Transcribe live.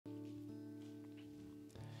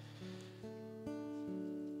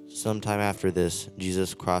Sometime after this,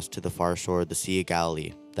 Jesus crossed to the far shore of the Sea of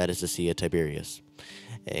Galilee, that is the Sea of Tiberias.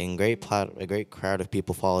 A great crowd of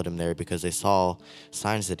people followed him there because they saw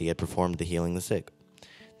signs that he had performed to healing the sick.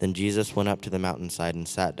 Then Jesus went up to the mountainside and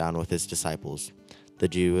sat down with his disciples. The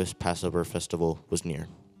Jewish Passover festival was near.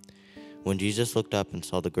 When Jesus looked up and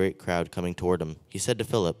saw the great crowd coming toward him, he said to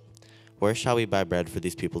Philip, "Where shall we buy bread for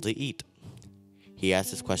these people to eat?" He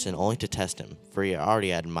asked this question only to test him, for he already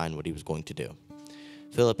had in mind what he was going to do.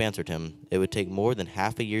 Philip answered him, "It would take more than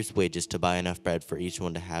half a year's wages to buy enough bread for each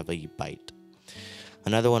one to have a bite."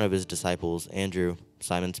 Another one of his disciples, Andrew,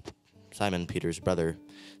 Simon Peter's brother,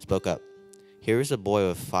 spoke up. "Here is a boy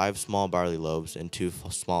with 5 small barley loaves and 2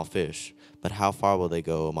 small fish, but how far will they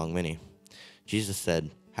go among many?" Jesus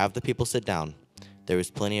said, "Have the people sit down." There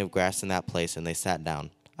was plenty of grass in that place, and they sat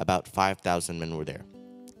down. About 5,000 men were there.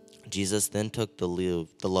 Jesus then took the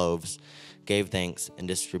loaves, gave thanks, and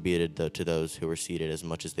distributed to those who were seated as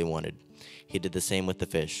much as they wanted. He did the same with the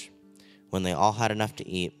fish. When they all had enough to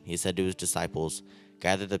eat, he said to his disciples,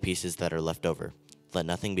 "Gather the pieces that are left over. Let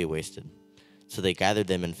nothing be wasted." So they gathered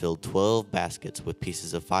them and filled 12 baskets with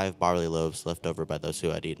pieces of 5 barley loaves left over by those who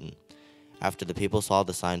had eaten. After the people saw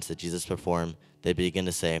the signs that Jesus performed, they began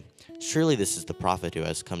to say, "Surely this is the prophet who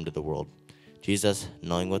has come to the world." Jesus,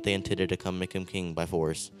 knowing what they intended to come make him king by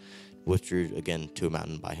force, withdrew again to a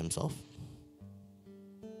mountain by himself.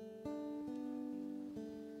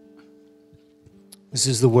 This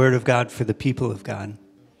is the word of God for the people of God.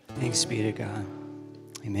 Thanks be to God.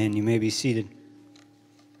 Amen. You may be seated.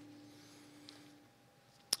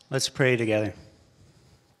 Let's pray together.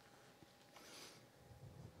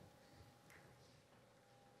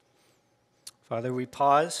 Father, we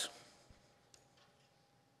pause.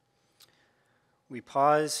 We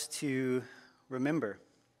pause to remember.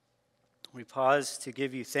 We pause to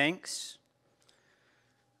give you thanks.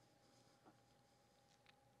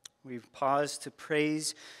 We pause to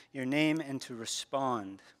praise your name and to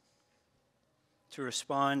respond. To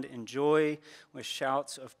respond in joy with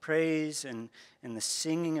shouts of praise and the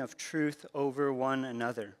singing of truth over one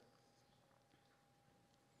another.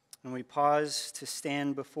 And we pause to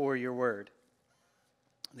stand before your word,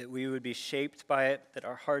 that we would be shaped by it, that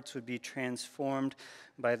our hearts would be transformed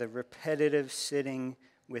by the repetitive sitting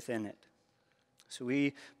within it. So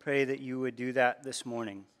we pray that you would do that this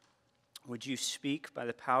morning. Would you speak by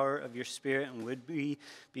the power of your Spirit, and would we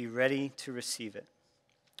be ready to receive it?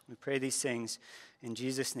 We pray these things in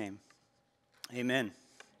Jesus' name. Amen.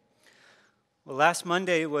 Well, last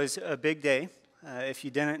Monday was a big day. If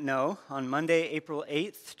you didn't know, on Monday, April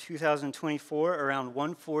 8th, 2024, around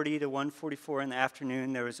 1:40 to 1:44 in the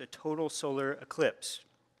afternoon, there was a total solar eclipse.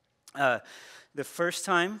 The first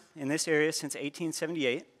time in this area since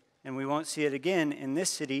 1878, and we won't see it again in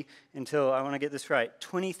this city until, I want to get this right,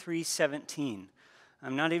 2317.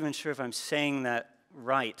 I'm not even sure if I'm saying that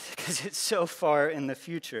right, because it's so far in the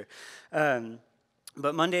future.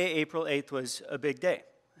 But Monday, April 8th was a big day.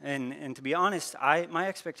 And to be honest, my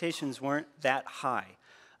expectations weren't that high.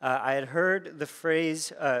 I had heard the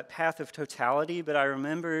phrase path of totality, but I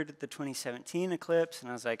remembered the 2017 eclipse,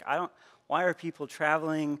 and I was like, why are people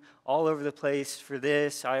traveling all over the place for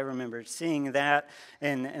this? I remember seeing that,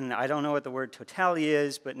 and I don't know what the word totality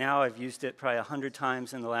is, but now I've used it probably 100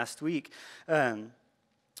 times in the last week.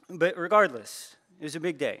 But regardless, it was a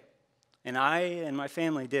big day. And I and my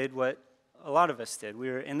family did what a lot of us did. We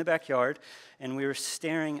were in the backyard, and we were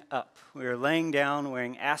staring up. We were laying down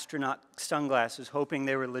wearing astronaut sunglasses, hoping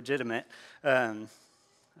they were legitimate.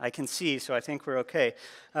 I can see, so I think we're okay.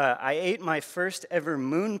 I ate my first ever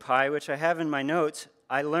moon pie, which I have in my notes.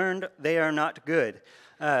 I learned they are not good.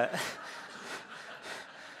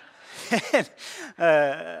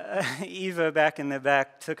 Eva back in the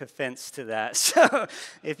back took offense to that. So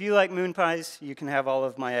if you like moon pies, you can have all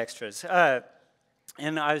of my extras.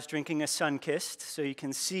 And I was drinking a Sunkist, so you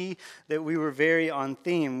can see that we were very on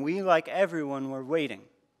theme. We, like everyone, were waiting.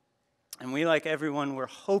 And we, like everyone, were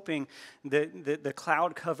hoping that the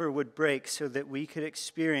cloud cover would break so that we could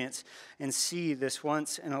experience and see this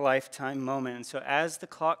once-in-a-lifetime moment. And so as the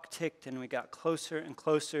clock ticked and we got closer and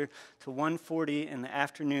closer to 1:40 in the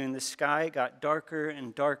afternoon, the sky got darker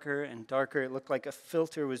and darker and darker. It looked like a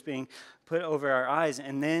filter was being put over our eyes.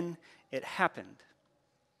 And then it happened.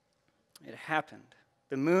 It happened.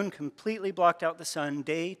 The moon completely blocked out the sun.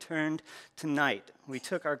 Day turned to night. We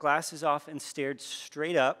took our glasses off and stared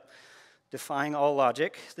straight up, defying all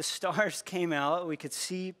logic. The stars came out. We could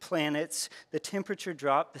see planets. The temperature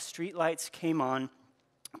dropped. The streetlights came on.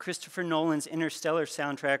 Christopher Nolan's Interstellar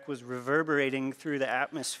soundtrack was reverberating through the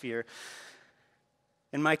atmosphere.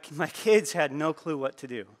 And my kids had no clue what to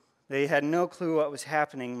do. They had no clue what was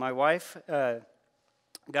happening. My wife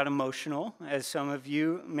got emotional, as some of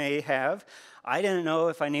you may have. I didn't know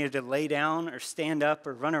if I needed to lay down or stand up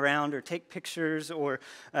or run around or take pictures or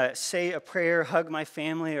say a prayer, hug my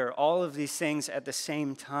family, or all of these things at the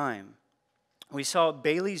same time. We saw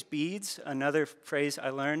Bailey's beads, another phrase I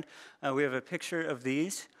learned. We have a picture of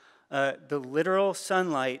these. The literal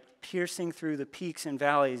sunlight piercing through the peaks and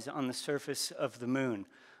valleys on the surface of the moon.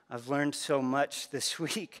 I've learned so much this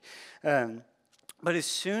week. But as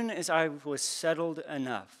soon as I was settled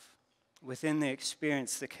enough within the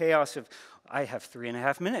experience, the chaos of, I have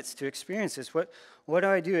 3.5 minutes to experience this. What do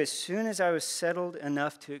I do? As soon as I was settled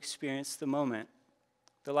enough to experience the moment,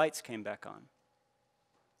 the lights came back on.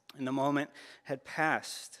 And the moment had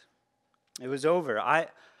passed. It was over. I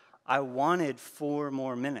wanted 4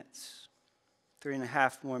 more minutes.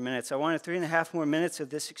 3.5 more minutes. I wanted 3.5 more minutes of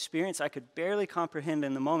this experience I could barely comprehend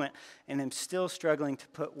in the moment, and am still struggling to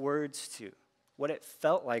put words to what it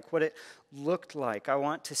felt like, what it looked like. I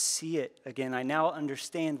want to see it again. I now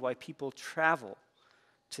understand why people travel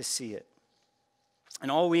to see it. And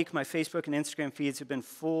all week, my Facebook and Instagram feeds have been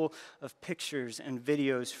full of pictures and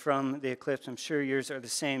videos from the eclipse. I'm sure yours are the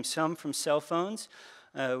same. Some from cell phones.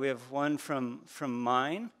 We have one from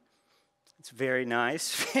mine. It's very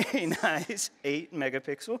nice, very nice, 8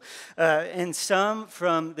 megapixel. And some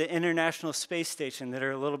from the International Space Station that are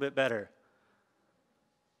a little bit better.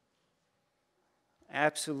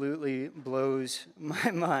 Absolutely blows my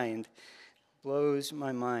mind. Blows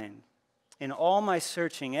my mind. In all my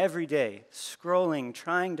searching every day, scrolling,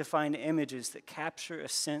 trying to find images that capture a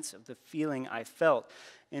sense of the feeling I felt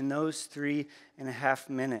in those 3.5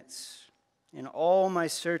 minutes. In all my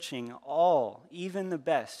searching, all, even the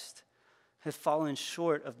best, have fallen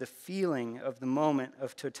short of the feeling of the moment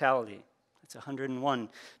of totality. That's 101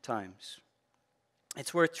 times.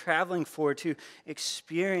 It's worth traveling for to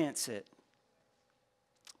experience it.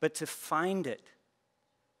 But to find it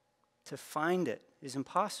is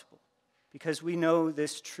impossible because we know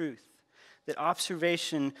this truth, that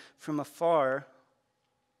observation from afar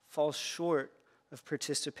falls short of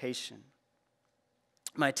participation.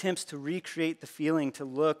 My attempts to recreate the feeling, to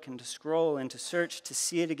look and to scroll and to search, to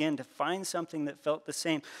see it again, to find something that felt the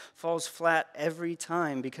same, falls flat every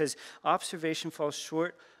time because observation falls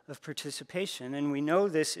short of participation. And we know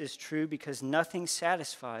this is true because nothing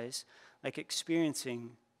satisfies like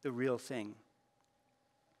experiencing the real thing.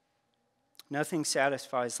 Nothing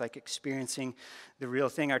satisfies like experiencing the real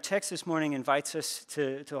thing. Our text this morning invites us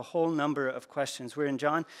to a whole number of questions. We're in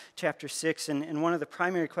John chapter 6, and one of the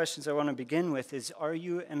primary questions I want to begin with is, are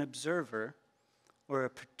you an observer or a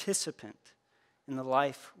participant in the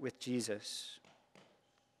life with Jesus?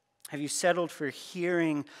 Have you settled for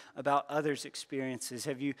hearing about others' experiences?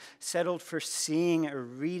 Have you settled for seeing or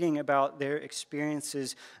reading about their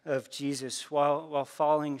experiences of Jesus while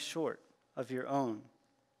falling short of your own?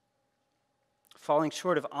 Falling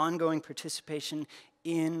short of ongoing participation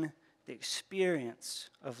in the experience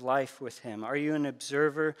of life with Him. Are you an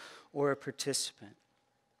observer or a participant?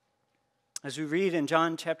 As we read in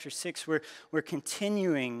John chapter 6, we're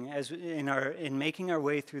continuing in making our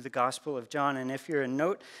way through the Gospel of John. And if you're a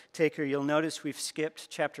note taker, you'll notice we've skipped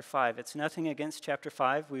chapter 5. It's nothing against chapter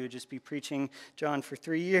 5. We would just be preaching John for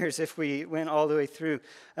 3 years if we went all the way through.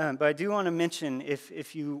 But I do want to mention,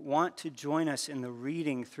 if you want to join us in the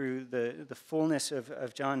reading through the fullness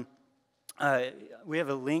of John, we have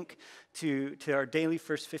a link to our Daily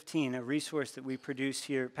First 15, a resource that we produce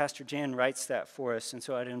here. Pastor Jan writes that for us, and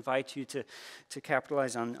so I'd invite you to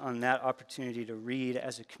capitalize on that opportunity to read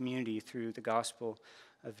as a community through the Gospel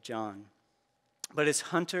of John. But as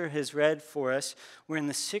Hunter has read for us, we're in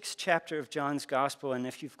the 6th chapter of John's Gospel, and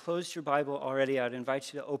if you've closed your Bible already, I'd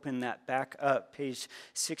invite you to open that back up, page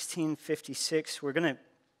 1656. We're going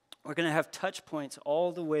to have touch points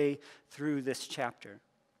all the way through this chapter,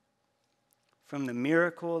 from the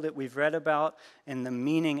miracle that we've read about and the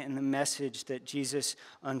meaning and the message that Jesus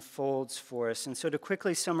unfolds for us. And so to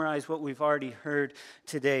quickly summarize what we've already heard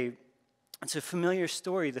today, it's a familiar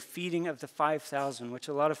story, the feeding of the 5,000, which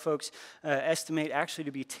a lot of folks estimate actually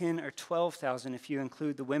to be 10 or 12,000 if you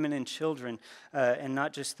include the women and children and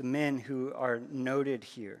not just the men who are noted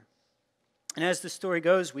here. And as the story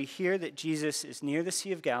goes, we hear that Jesus is near the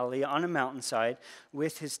Sea of Galilee on a mountainside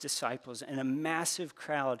with his disciples, and a massive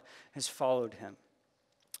crowd has followed him.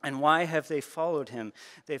 And why have they followed him?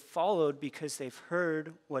 They've followed because they've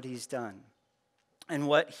heard what he's done and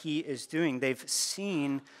what he is doing. They've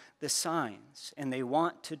seen the signs, and they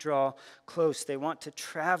want to draw close. They want to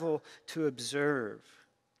travel to observe.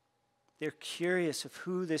 They're curious of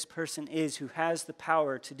who this person is who has the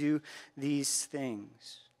power to do these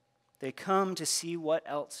things. They come to see what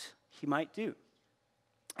else he might do.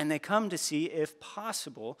 And they come to see, if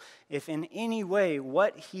possible, if in any way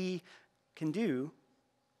what he can do,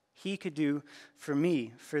 he could do for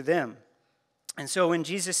me, for them. And so when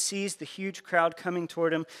Jesus sees the huge crowd coming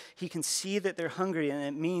toward him, he can see that they're hungry, and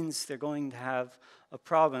it means they're going to have a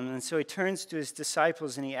problem. And so he turns to his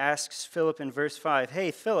disciples and he asks Philip in verse 5, "Hey,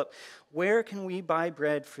 Philip, where can we buy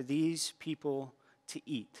bread for these people to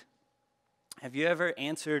eat?" Have you ever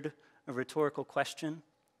answered a rhetorical question?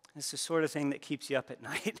 It's the sort of thing that keeps you up at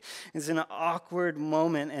night. It's an awkward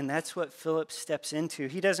moment, and that's what Philip steps into.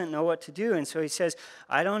 He doesn't know what to do, and so he says,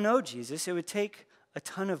 "I don't know, Jesus. It would take a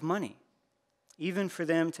ton of money, even for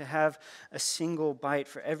them to have a single bite,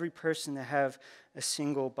 for every person to have a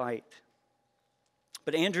single bite."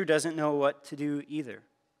 But Andrew doesn't know what to do either.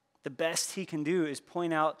 The best he can do is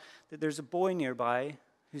point out that there's a boy nearby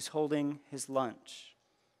who's holding his lunch.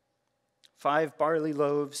 5 barley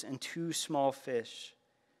loaves and 2 small fish.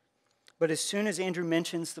 But as soon as Andrew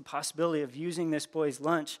mentions the possibility of using this boy's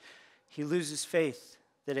lunch, he loses faith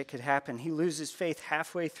that it could happen. He loses faith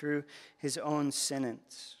halfway through his own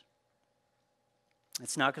sentence.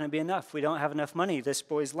 It's not going to be enough. We don't have enough money. This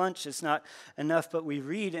boy's lunch is not enough. But we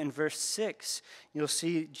read in verse 6, you'll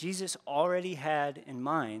see Jesus already had in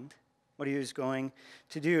mind what he was going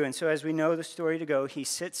to do. And so as we know the story to go, he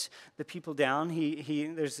sits the people down.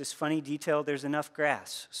 There's this funny detail. There's enough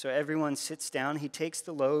grass. So everyone sits down. He takes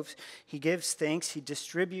the loaves. He gives thanks. He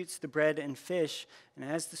distributes the bread and fish. And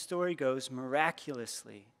as the story goes,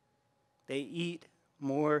 miraculously, they eat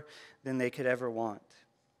more than they could ever want.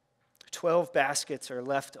 12 baskets are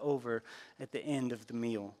left over at the end of the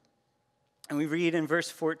meal. And we read in verse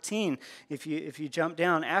 14, if you jump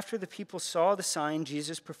down, after the people saw the sign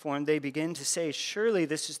Jesus performed, they begin to say, "Surely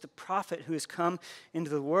this is the prophet who has come into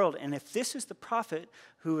the world. And if this is the prophet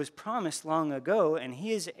who was promised long ago, and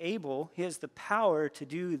he has the power to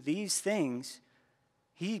do these things,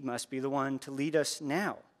 he must be the one to lead us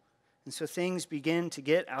now." And so things begin to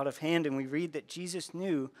get out of hand, and we read that Jesus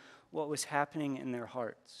knew what was happening in their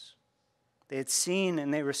hearts. They had seen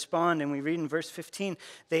and they respond, and we read in verse 15,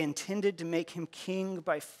 they intended to make him king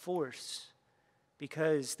by force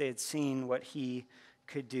because they had seen what he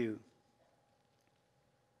could do.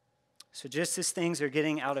 So just as things are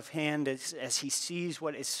getting out of hand, as he sees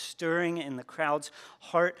what is stirring in the crowd's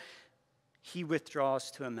heart, he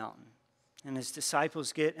withdraws to a mountain. And his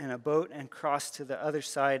disciples get in a boat and cross to the other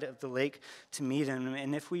side of the lake to meet him.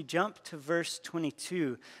 And if we jump to verse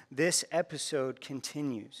 22, this episode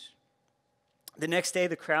continues. The next day,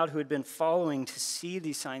 the crowd who had been following to see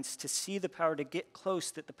these signs, to see the power, to get close,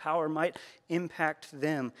 that the power might impact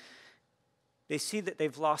them, they see that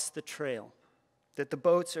they've lost the trail, that the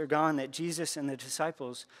boats are gone, that Jesus and the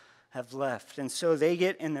disciples have left. And so they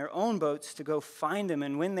get in their own boats to go find him.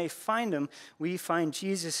 And when they find him, we find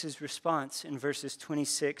Jesus' response in verses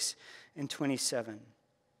 26 and 27.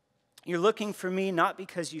 "You're looking for me not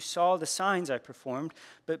because you saw the signs I performed,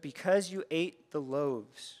 but because you ate the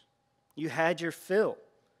loaves. You had your fill.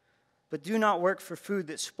 But do not work for food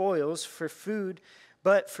that spoils,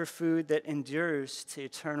 but for food that endures to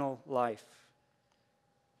eternal life."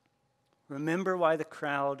 Remember why the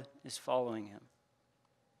crowd is following him.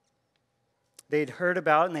 They'd heard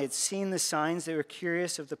about and they had seen the signs. They were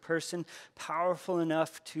curious of the person powerful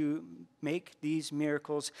enough to make these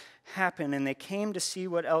miracles happen. And they came to see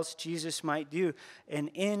what else Jesus might do. And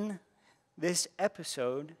in this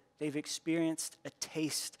episode, they've experienced a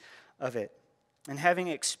taste of it. And having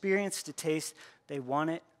experienced a taste, they want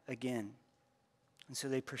it again. And so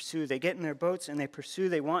they pursue. They get in their boats and they pursue.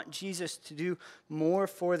 They want Jesus to do more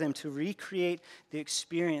for them, to recreate the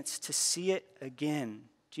experience, to see it again.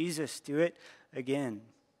 Jesus, do it again.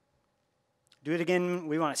 Do it again.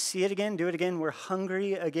 We want to see it again. Do it again. We're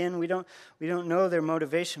hungry again. We don't know their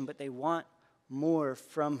motivation, but they want more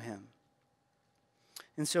from him.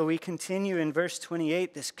 And so we continue in verse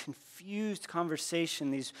 28, this confused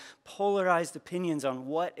conversation, these polarized opinions on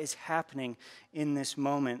what is happening in this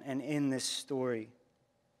moment and in this story.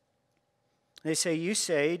 They say, "You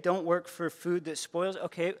say, don't work for food that spoils."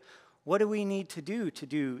 Okay, what do we need to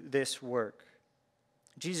do this work?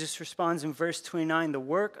 Jesus responds in verse 29, "The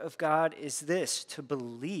work of God is this, to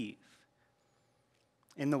believe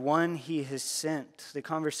in the one he has sent." The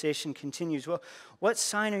conversation continues. "Well, what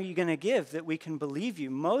sign are you going to give that we can believe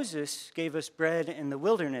you? Moses gave us bread in the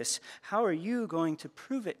wilderness. How are you going to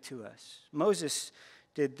prove it to us? Moses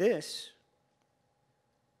did this."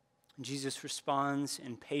 And Jesus responds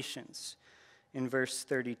in patience in verse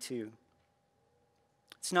 32.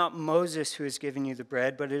 "It's not Moses who has given you the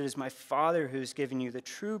bread, but it is my Father who has given you the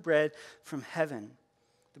true bread from heaven.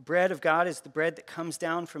 The bread of God is the bread that comes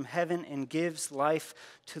down from heaven and gives life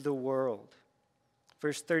to the world.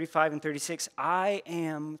 Verse 35 and 36, I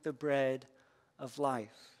am the bread of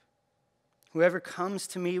life. Whoever comes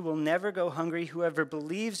to me will never go hungry. Whoever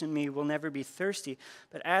believes in me will never be thirsty.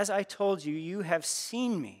 But as I told you, you have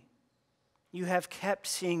seen me. You have kept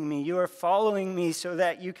seeing me. You are following me so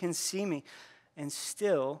that you can see me. And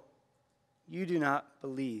still, you do not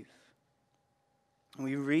believe.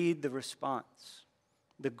 We read the response,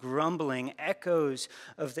 the grumbling echoes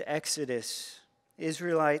of the Exodus.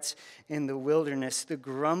 Israelites in the wilderness, the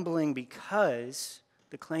grumbling because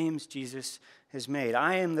the claims Jesus has made.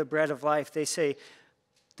 I am the bread of life. They say,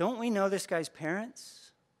 don't we know this guy's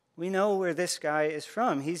parents? We know where this guy is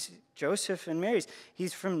from. He's Joseph and Mary's.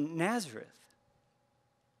 He's from Nazareth.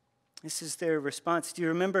 This is their response. Do you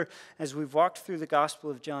remember, as we've walked through the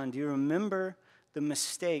Gospel of John, do you remember the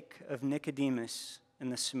mistake of Nicodemus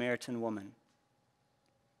and the Samaritan woman?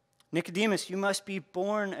 Nicodemus, you must be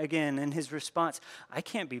born again. And his response, I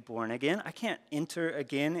can't be born again. I can't enter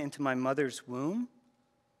again into my mother's womb.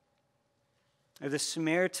 Or the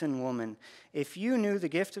Samaritan woman, if you knew the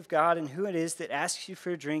gift of God and who it is that asks you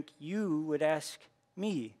for a drink, you would ask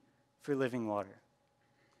me for living water.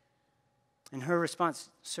 And her response,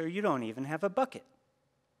 sir, you don't even have a bucket.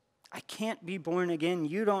 I can't be born again.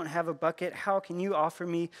 You don't have a bucket. How can you offer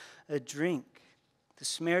me a drink? The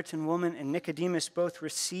Samaritan woman and Nicodemus both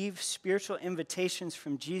receive spiritual invitations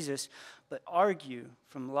from Jesus, but argue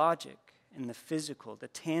from logic and the physical, the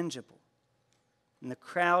tangible. And the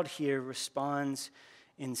crowd here responds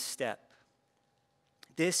in step.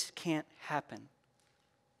 This can't happen.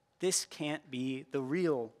 This can't be the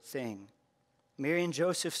real thing. Mary and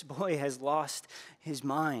Joseph's boy has lost his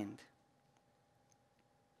mind.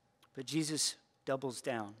 But Jesus doubles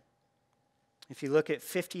down. If you look at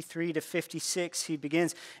 53 to 56, he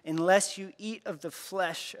begins, unless you eat of the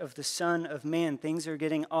flesh of the Son of Man, things are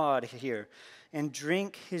getting odd here, and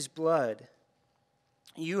drink his blood,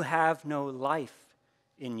 you have no life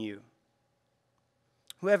in you.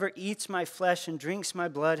 Whoever eats my flesh and drinks my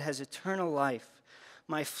blood has eternal life.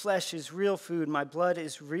 My flesh is real food, my blood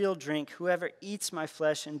is real drink. Whoever eats my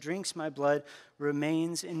flesh and drinks my blood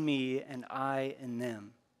remains in me, and I in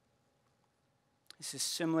them. This is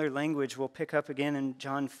similar language we'll pick up again in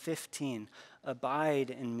John 15.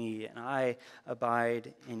 Abide in me, and I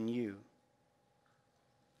abide in you.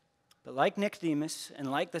 But like Nicodemus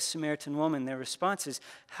and like the Samaritan woman, their response is,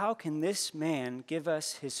 how can this man give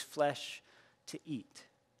us his flesh to eat?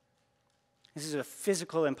 This is a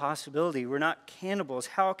physical impossibility. We're not cannibals.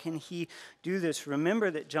 How can he do this?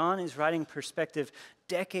 Remember that John is writing perspective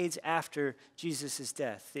decades after Jesus'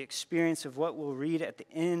 death, the experience of what we'll read at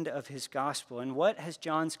the end of his gospel. And what has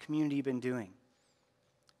John's community been doing?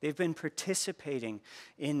 They've been participating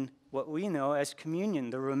in what we know as communion,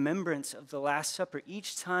 the remembrance of the Last Supper.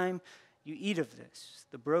 Each time you eat of this,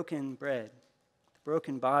 the broken bread,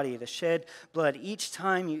 broken body, the shed blood, each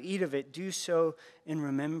time you eat of it, do so in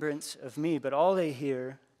remembrance of me. But all they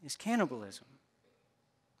hear is cannibalism.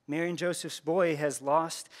 Mary and Joseph's boy has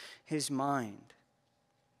lost his mind.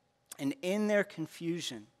 And in their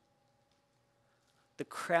confusion, the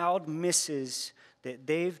crowd misses that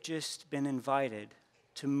they've just been invited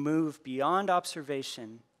to move beyond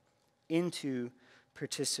observation into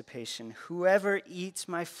participation. Whoever eats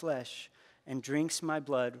my flesh and drinks my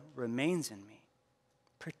blood remains in me,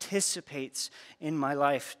 participates in my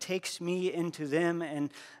life, takes me into them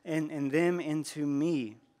and them into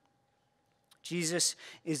me. Jesus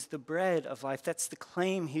is the bread of life. That's the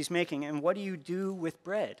claim he's making. And what do you do with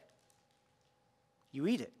bread? You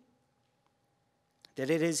eat it. That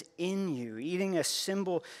it is in you, eating a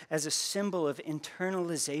symbol as a symbol of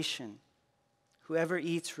internalization. Whoever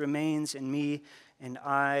eats remains in me, and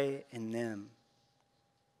I in them.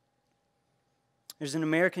 There's an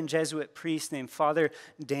American Jesuit priest named Father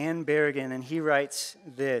Dan Berrigan, and he writes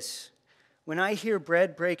this: when I hear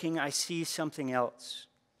bread breaking, I see something else.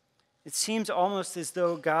 It seems almost as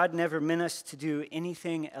though God never meant us to do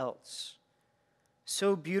anything else.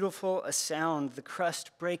 So beautiful a sound, the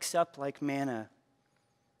crust breaks up like manna,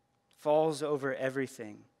 falls over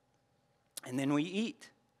everything, and then we eat.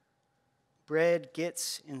 Bread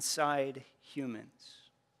gets inside humans.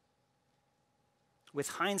 With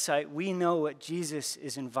hindsight, we know what Jesus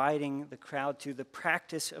is inviting the crowd to, the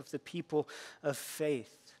practice of the people of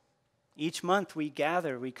faith. Each month we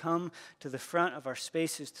gather, we come to the front of our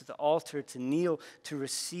spaces, to the altar, to kneel, to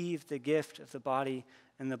receive the gift of the body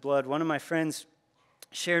and the blood. One of my friends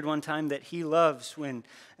shared one time that he loves when,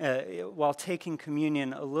 while taking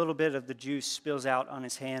communion, a little bit of the juice spills out on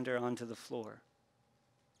his hand or onto the floor.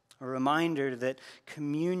 A reminder that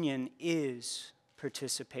communion is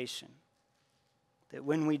participation. That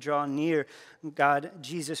when we draw near,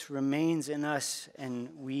 Jesus remains in us and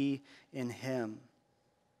we in him.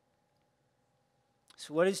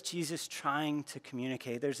 So what is Jesus trying to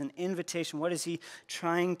communicate? There's an invitation. What is he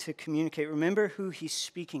trying to communicate? Remember who he's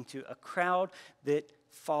speaking to, a crowd that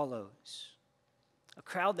follows. A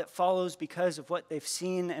crowd that follows because of what they've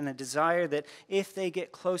seen and a desire that if they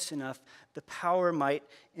get close enough, the power might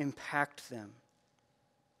impact them.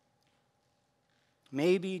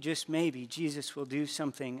 Maybe, just maybe, Jesus will do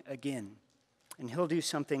something again. And he'll do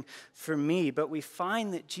something for me. But we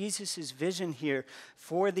find that Jesus' vision here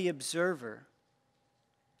for the observer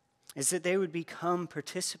is that they would become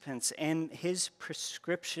participants. And his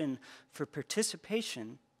prescription for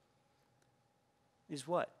participation is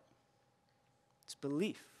what? It's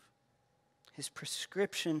belief. His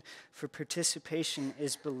prescription for participation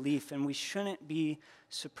is belief. And we shouldn't be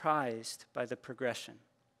surprised by the progression.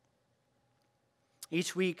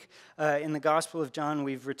 Each week in the Gospel of John,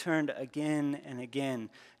 we've returned again and again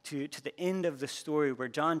to the end of the story where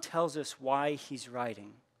John tells us why he's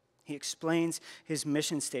writing. He explains his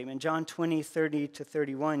mission statement. John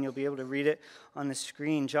 20:30-31, you'll be able to read it on the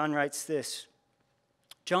screen. John writes this: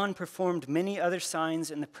 John performed many other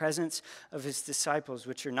signs in the presence of his disciples,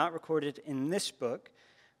 which are not recorded in this book,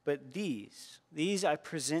 but these I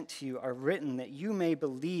present to you are written that you may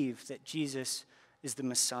believe that Jesus is the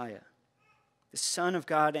Messiah, the Son of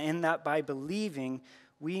God, and that by believing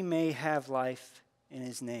we may have life in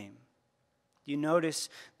his name. Do you notice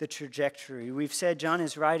the trajectory? We've said John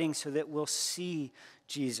is writing so that we'll see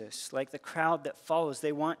Jesus. Like the crowd that follows,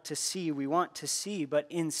 they want to see, we want to see, but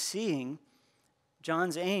in seeing,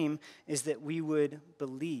 John's aim is that we would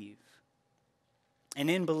believe.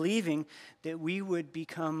 And in believing, that we would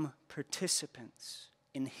become participants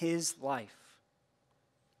in his life.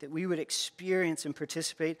 That we would experience and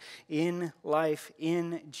participate in life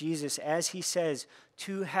in Jesus, as he says,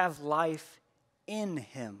 to have life in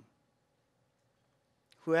him.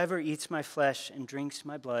 Whoever eats my flesh and drinks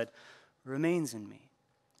my blood remains in me,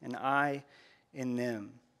 and I in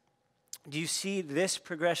them. Do you see this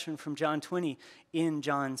progression from John 20 in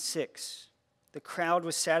John 6? The crowd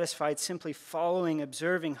was satisfied simply following,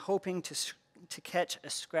 observing, hoping to catch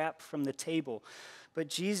a scrap from the table. But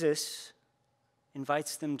Jesus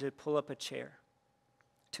invites them to pull up a chair,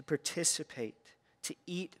 to participate, to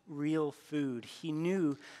eat real food. He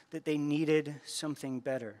knew that they needed something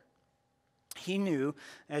better. He knew,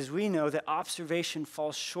 as we know, that observation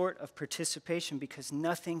falls short of participation because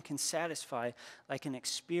nothing can satisfy like an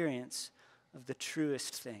experience of the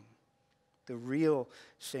truest thing, the real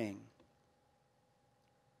thing.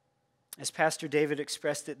 As Pastor David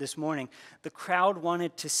expressed it this morning, the crowd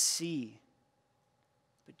wanted to see,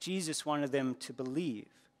 but Jesus wanted them to believe.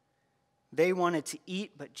 They wanted to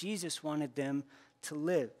eat, but Jesus wanted them to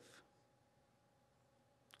live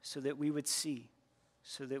so that we would see,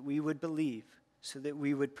 so that we would believe, so that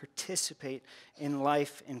we would participate in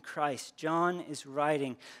life in Christ. John is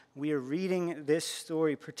writing, we are reading this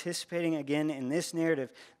story, participating again in this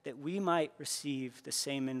narrative, that we might receive the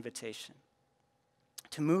same invitation.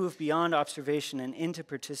 To move beyond observation and into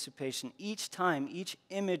participation. Each time, each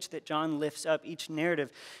image that John lifts up, each narrative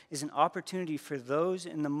is an opportunity for those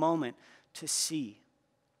in the moment to see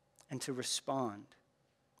and to respond,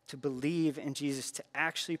 to believe in Jesus, to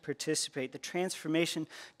actually participate. The transformation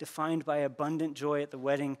defined by abundant joy at the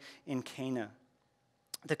wedding in Cana.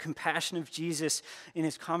 The compassion of Jesus in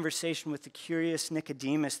his conversation with the curious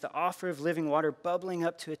Nicodemus. The offer of living water bubbling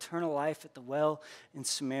up to eternal life at the well in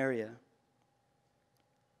Samaria.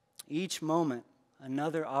 Each moment,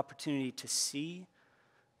 another opportunity to see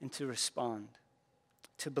and to respond,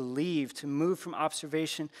 to believe, to move from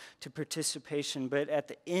observation to participation. But at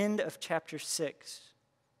the end of chapter 6,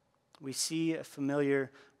 we see a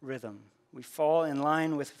familiar rhythm. We fall in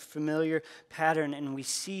line with a familiar pattern, and we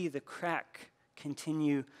see the crack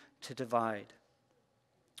continue to divide.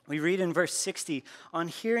 We read in verse 60, on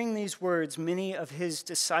hearing these words, many of his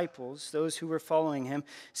disciples, those who were following him,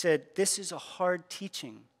 said, "This is a hard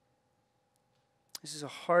teaching. This is a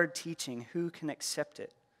hard teaching. Who can accept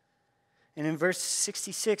it?" And in verse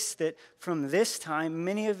 66, that from this time,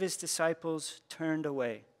 many of his disciples turned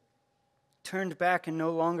away, turned back and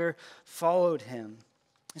no longer followed him.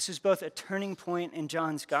 This is both a turning point in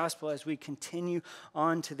John's gospel as we continue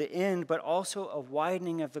on to the end, but also a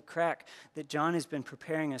widening of the crack that John has been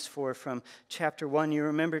preparing us for from chapter 1. You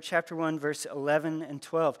remember chapter 1, verse 11 and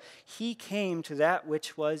 12. He came to that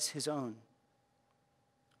which was his own,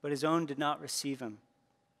 but his own did not receive him.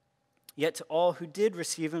 Yet to all who did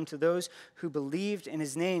receive him, to those who believed in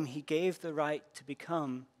his name, he gave the right to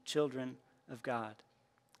become children of God.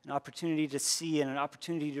 an opportunity to see and an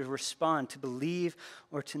opportunity to respond, to believe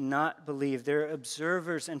or to not believe. There are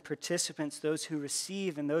observers and participants, those who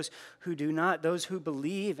receive and those who do not, those who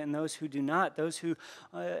believe and those who do not, those who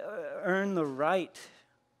earn the right,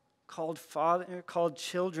 called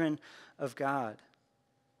children of God.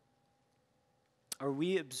 Are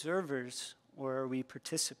we observers or are we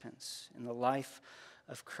participants in the life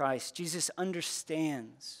of Christ? Jesus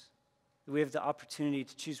understands that we have the opportunity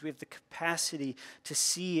to choose. We have the capacity to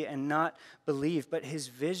see and not believe, but his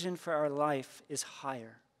vision for our life is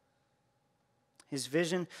higher. His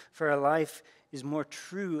vision for our life is more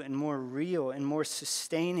true and more real and more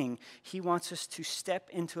sustaining. He wants us to step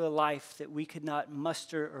into a life that we could not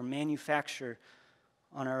muster or manufacture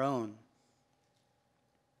on our own.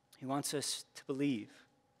 He wants us to believe.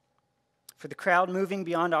 For the crowd, moving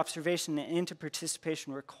beyond observation and into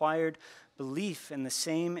participation required belief, and the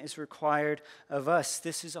same is required of us.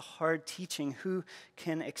 This is a hard teaching. Who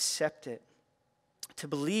can accept it? To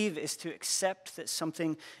believe is to accept that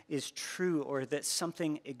something is true or that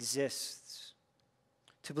something exists.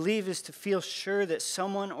 To believe is to feel sure that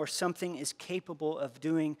someone or something is capable of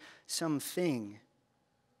doing something.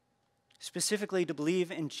 Specifically, to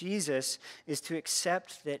believe in Jesus is to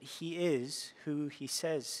accept that he is who he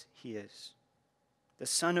says he is. The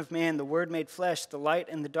Son of Man, the Word made flesh, the light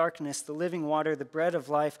in the darkness, the living water, the bread of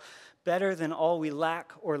life, better than all we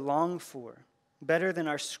lack or long for, better than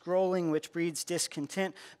our scrolling which breeds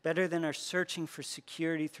discontent, better than our searching for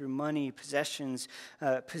security through money, possessions,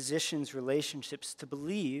 positions, relationships. To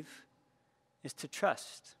believe is to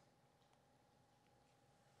trust,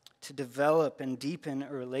 to develop and deepen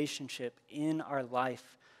a relationship in our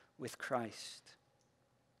life with Christ.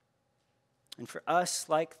 And for us,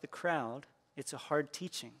 like the crowd, it's a hard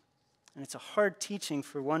teaching. And it's a hard teaching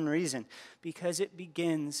for one reason, because it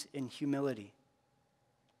begins in humility.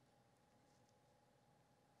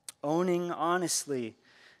 Owning honestly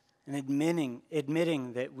and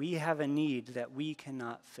admitting that we have a need that we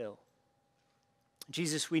cannot fill.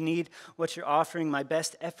 Jesus, we need what you're offering. My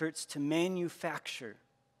best efforts to manufacture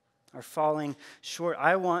are falling short.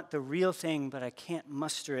 I want the real thing, but I can't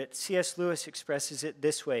muster it. C.S. Lewis expresses it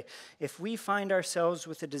this way: if we find ourselves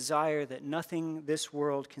with a desire that nothing this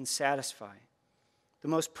world can satisfy, the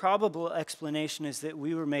most probable explanation is that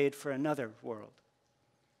we were made for another world.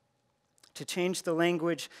 To change the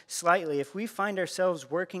language slightly, if we find ourselves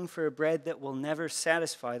working for a bread that will never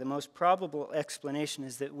satisfy, the most probable explanation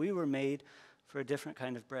is that we were made for a different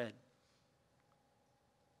kind of bread.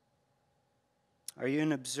 Are you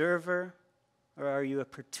an observer or are you a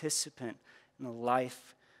participant in the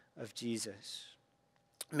life of Jesus?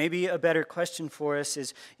 Maybe a better question for us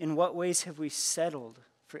is, in what ways have we settled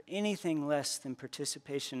for anything less than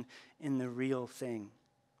participation in the real thing?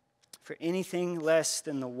 For anything less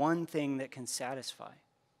than the one thing that can satisfy,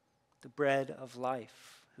 the bread of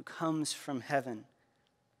life, who comes from heaven.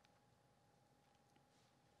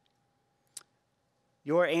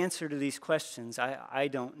 Your answer to these questions, I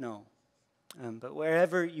don't know. But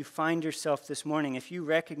wherever you find yourself this morning, if you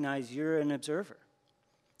recognize you're an observer,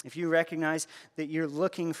 if you recognize that you're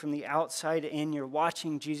looking from the outside in, you're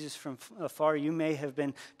watching Jesus from afar, you may have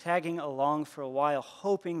been tagging along for a while,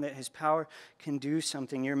 hoping that his power can do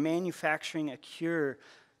something. You're manufacturing a cure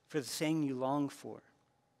for the thing you long for.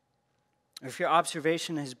 Or if your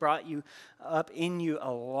observation has brought you up in you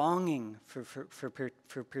a longing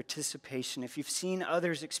for participation, if you've seen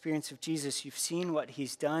others' experience of Jesus, you've seen what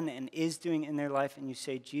he's done and is doing in their life, and you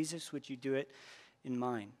say, Jesus, would you do it in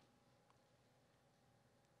mine?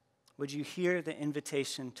 Would you hear the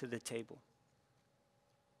invitation to the table?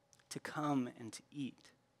 To come and to eat,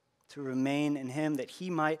 to remain in him, that he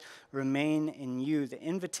might remain in you. The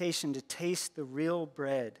invitation to taste the real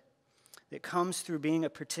bread that comes through being a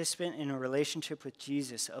participant in a relationship with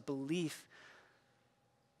Jesus, a belief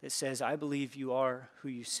that says, I believe you are who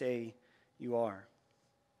you say you are.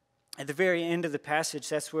 At the very end of the passage,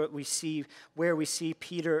 that's what we see, where we see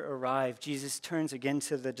Peter arrive. Jesus turns again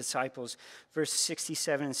to the disciples. Verse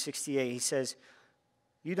 67 and 68, he says,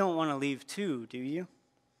 you don't want to leave too, do you?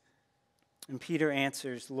 And Peter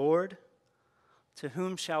answers, Lord, to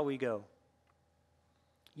whom shall we go?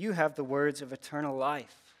 You have the words of eternal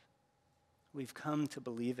life. We've come to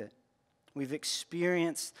believe it. We've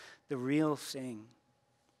experienced the real thing.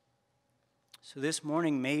 So this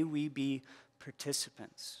morning, may we be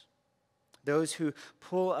participants. Those who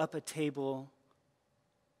pull up a table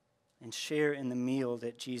and share in the meal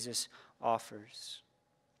that Jesus offers.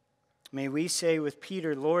 May we say with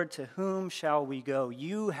Peter, Lord, to whom shall we go?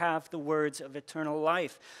 You have the words of eternal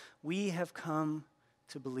life. We have come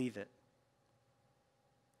to believe it.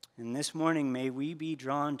 And this morning, may we be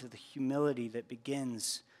drawn to the humility that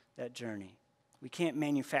begins that journey. We can't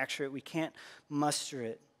manufacture it. We can't muster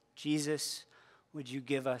it. Jesus, would you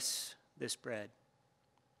give us this bread?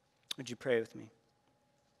 Would you pray with me?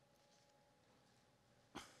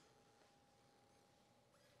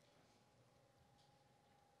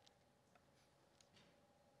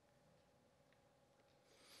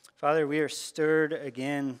 Father, we are stirred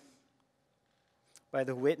again by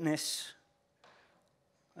the witness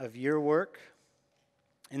of your work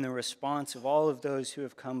and the response of all of those who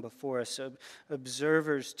have come before us,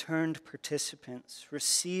 observers turned participants,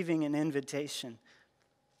 receiving an invitation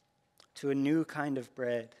to a new kind of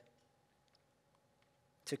bread,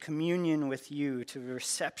 to communion with you, to the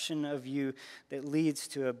reception of you that leads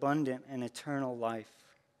to abundant and eternal life.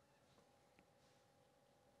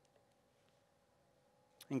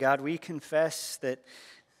 And God, we confess that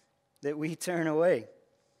we turn away,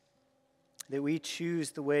 that we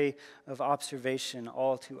choose the way of observation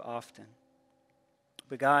all too often.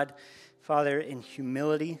 But God, Father, in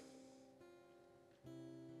humility,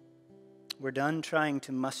 we're done trying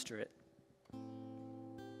to muster it.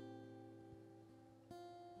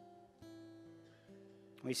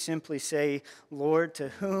 We simply say, Lord, to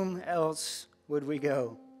whom else would we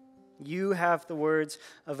go? You have the words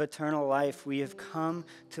of eternal life. We have come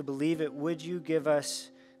to believe it. Would you give us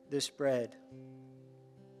this bread?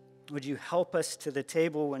 Would you help us to the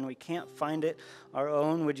table when we can't find it our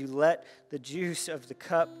own? Would you let the juice of the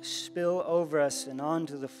cup spill over us and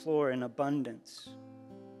onto the floor in abundance?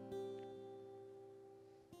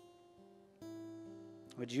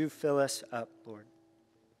 Would you fill us up, Lord?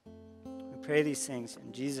 We pray these things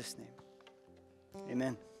in Jesus' name.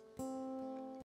 Amen.